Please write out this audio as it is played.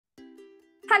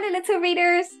Hello little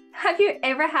readers! Have you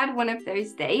ever had one of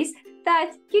those days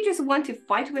that you just want to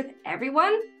fight with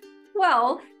everyone?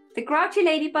 Well, the Grouchy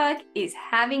Ladybug is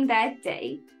having that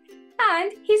day.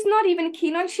 And he's not even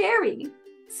keen on sharing.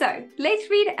 So let's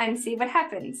read and see what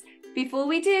happens. Before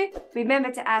we do,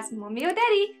 remember to ask Mommy or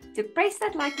Daddy to press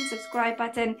that like and subscribe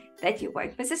button that you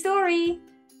won't miss a story.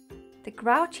 The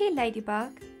Grouchy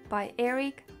Ladybug by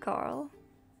Carle.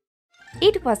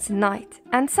 It was night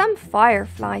and some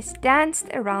fireflies danced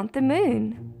around the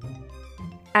moon.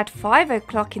 At 5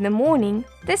 o'clock in the morning,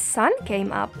 the sun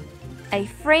came up. A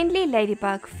friendly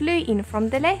ladybug flew in from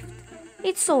the left.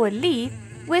 It saw a leaf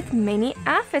with many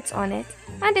aphids on it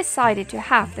and decided to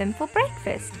have them for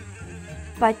breakfast.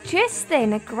 But just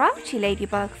then a Grouchy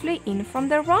Ladybug flew in from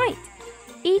the right.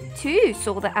 It too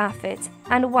saw the aphids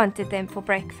and wanted them for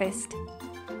breakfast.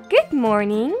 "Good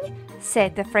morning,"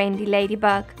 said the friendly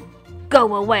ladybug.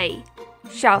 "Go away,"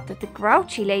 shouted the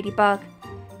Grouchy Ladybug.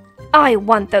 "I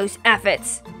want those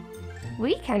aphids."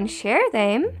 "We can share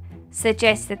them,"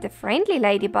 suggested the friendly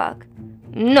ladybug.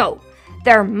 "No,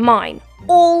 they're mine,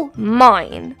 all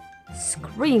mine,"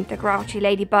 screamed the Grouchy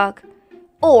Ladybug.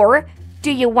 "Or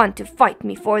do you want to fight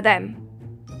me for them?"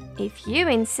 "If you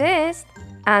insist,"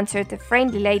 answered the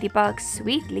friendly ladybug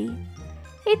sweetly.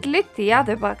 It looked the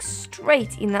other bug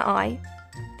straight in the eye.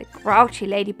 The Grouchy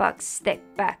Ladybug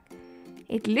stepped back.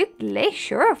 It looked less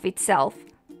sure of itself.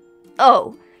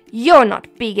 "Oh, you're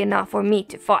not big enough for me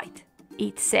to fight,"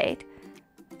 it said.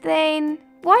 "Then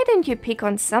why don't you pick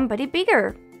on somebody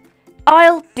bigger?"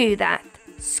 "I'll do that,"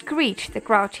 screeched the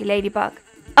Grouchy Ladybug.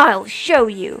 "I'll show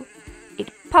you."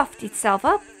 It puffed itself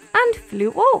up and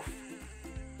flew off.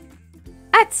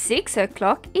 At 6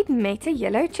 o'clock, it met a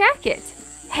yellow jacket.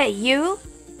 "Hey you,"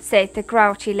 said the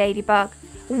Grouchy Ladybug.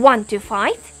 "Want to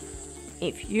fight?"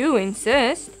 "If you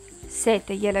insist," said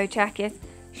the yellow jacket,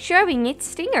 showing its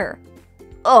stinger.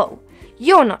 "Oh,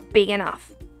 you're not big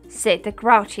enough," said the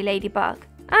Grouchy Ladybug,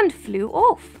 and flew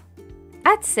off.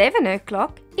 At 7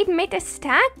 o'clock, it met a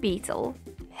stag beetle.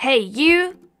 "Hey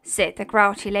you," said the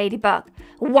Grouchy Ladybug.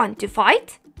 "Want to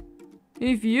fight?"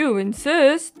 "If you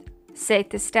insist," said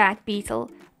the stag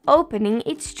beetle, opening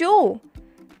its jaw.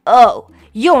 "Oh,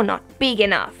 you're not big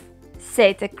enough,"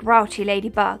 said the Grouchy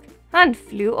Ladybug, and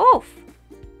flew off.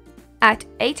 At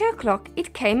 8 o'clock,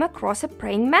 it came across a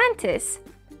praying mantis.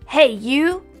 "Hey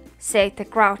you," said the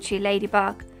Grouchy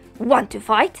Ladybug. "Want to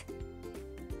fight?"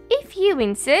 "If you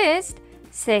insist,"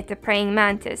 said the praying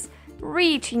mantis,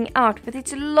 reaching out with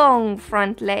its long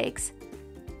front legs.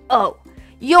 "Oh,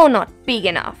 you're not big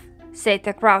enough," said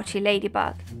the Grouchy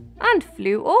Ladybug, and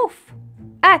flew off.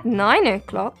 At 9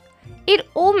 o'clock, it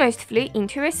almost flew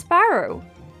into a sparrow.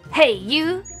 "Hey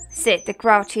you," said the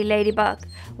Grouchy Ladybug.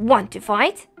 "Want to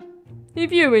fight?"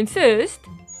 "If you insist,"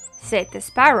 said the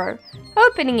sparrow,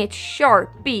 opening its sharp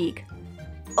beak.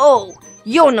 "Oh,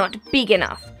 you're not big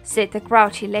enough," said the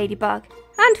Grouchy Ladybug,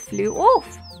 and flew off.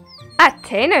 At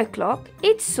 10 o'clock,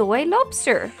 it saw a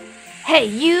lobster. "Hey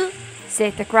you,"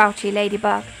 said the Grouchy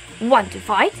Ladybug. "Want to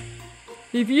fight?"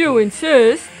 "If you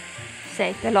insist,"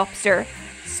 said the lobster,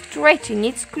 stretching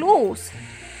its claws.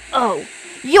 "Oh,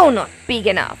 you're not big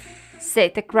enough,"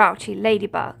 said the Grouchy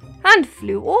Ladybug, and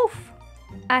flew off.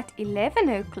 At 11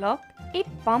 o'clock, it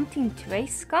bumped into a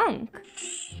skunk.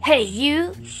 "Hey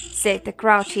you," said the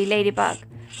Grouchy Ladybug.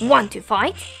 "Want to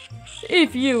fight?"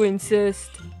 "If you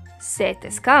insist," said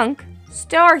the skunk,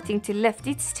 starting to lift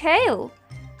its tail.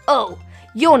 "Oh,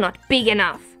 you're not big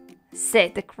enough,"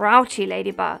 said the Grouchy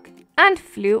Ladybug, and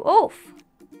flew off.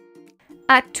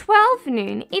 At 12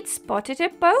 noon, it spotted a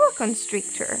boa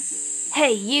constrictor.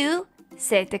 "Hey you,"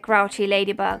 said the Grouchy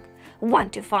Ladybug.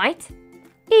 "Want to fight?"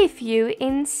 "If you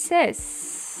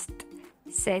insist,"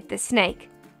 said the snake,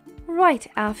 right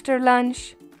after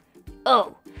lunch.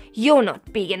 "Oh, you're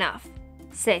not big enough,"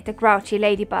 said the Grouchy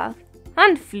Ladybug,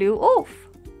 and flew off.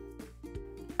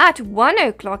 At 1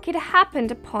 o'clock, it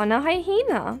happened upon a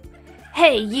hyena.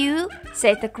 "Hey you,"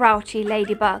 said the Grouchy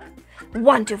Ladybug.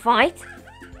 "Want to fight?"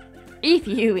 "If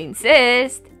you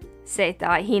insist," said the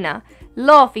hyena,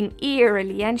 laughing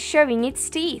eerily and showing its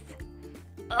teeth.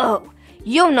 "Oh,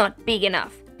 you're not big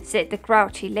enough," said the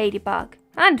Grouchy Ladybug,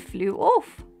 and flew off.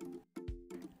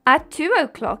 At 2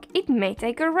 o'clock, it met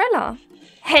a gorilla.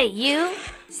 "Hey you,"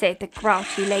 said the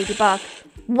Grouchy Ladybug.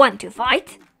 "Want to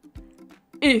fight?"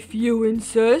 "If you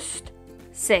insist,"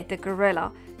 said the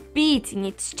gorilla, beating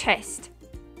its chest.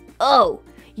 "Oh,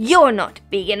 you're not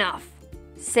big enough,"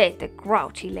 said the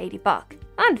Grouchy Ladybug,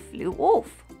 and flew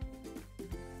off.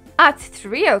 At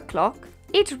 3 o'clock,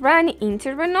 it ran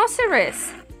into a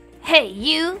rhinoceros. "Hey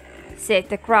you," said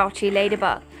the Grouchy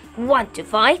Ladybug. "Want to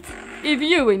fight?" "If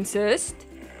you insist,"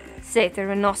 said the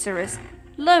rhinoceros,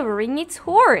 lowering its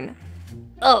horn.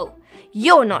 "Oh,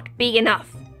 you're not big enough,"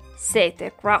 said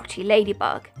the Grouchy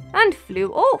Ladybug, and flew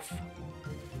off.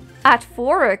 At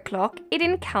 4 o'clock, it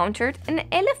encountered an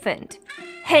elephant.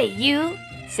 "Hey, you,"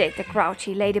 said the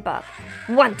Grouchy Ladybug,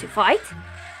 "want to fight?"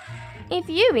 "If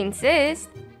you insist,"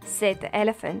 said the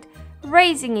elephant,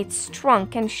 raising its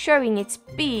trunk and showing its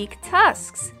big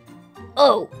tusks.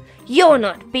 "Oh, you're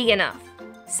not big enough,"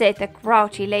 said the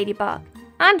Grouchy Ladybug,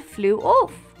 and flew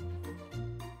off.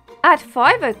 At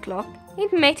 5 o'clock,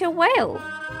 it met a whale.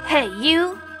 "Hey,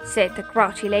 you," said the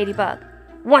Grouchy Ladybug,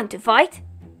 "want to fight?"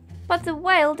 But the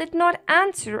whale did not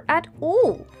answer at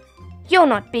all. "You're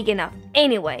not big enough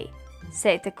anyway,"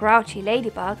 said the Grouchy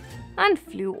Ladybug, and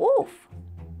flew off.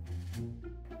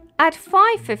 At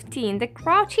 5:15, the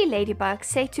Grouchy Ladybug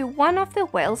said to one of the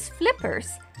whale's flippers,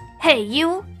 "Hey,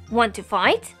 you, want to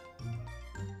fight?"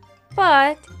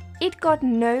 But it got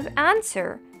no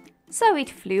answer, so it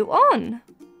flew on.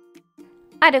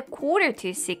 At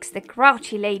 5:45, the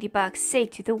Grouchy Ladybug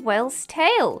said to the whale's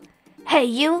tail, "Hey,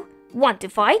 you, want to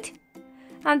fight?"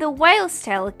 And the whale's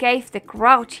tail gave the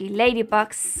Grouchy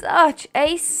Ladybug such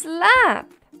a slap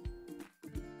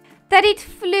that it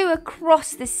flew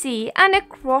across the sea and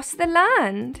across the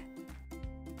land.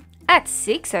 At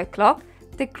 6 o'clock,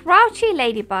 the Grouchy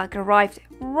Ladybug arrived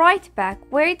right back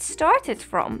where it started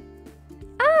from.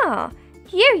 "Ah,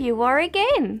 here you are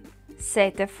again,"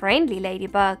 said the friendly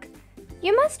ladybug.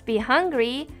 "You must be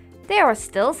hungry. There are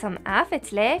still some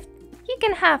aphids left. You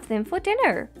can have them for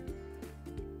dinner."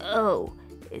 "Oh,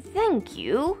 thank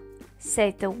you,"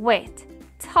 said the wet,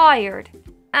 tired,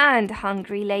 and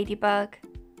hungry ladybug.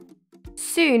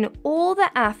 Soon all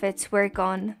the aphids were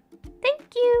gone.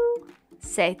 "Thank you,"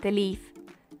 said the leaf.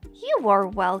 "You are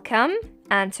welcome,"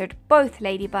 answered both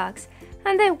ladybugs,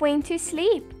 and they went to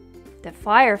sleep. The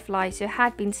fireflies, who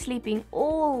had been sleeping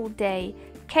all day,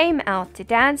 came out to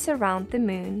dance around the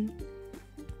moon.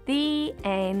 The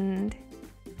end.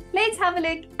 Let's have a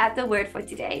look at the word for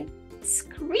today.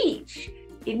 Screech.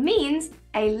 It means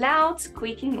a loud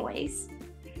squeaking noise.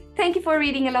 Thank you for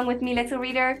reading along with me, little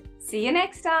reader. See you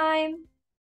next time.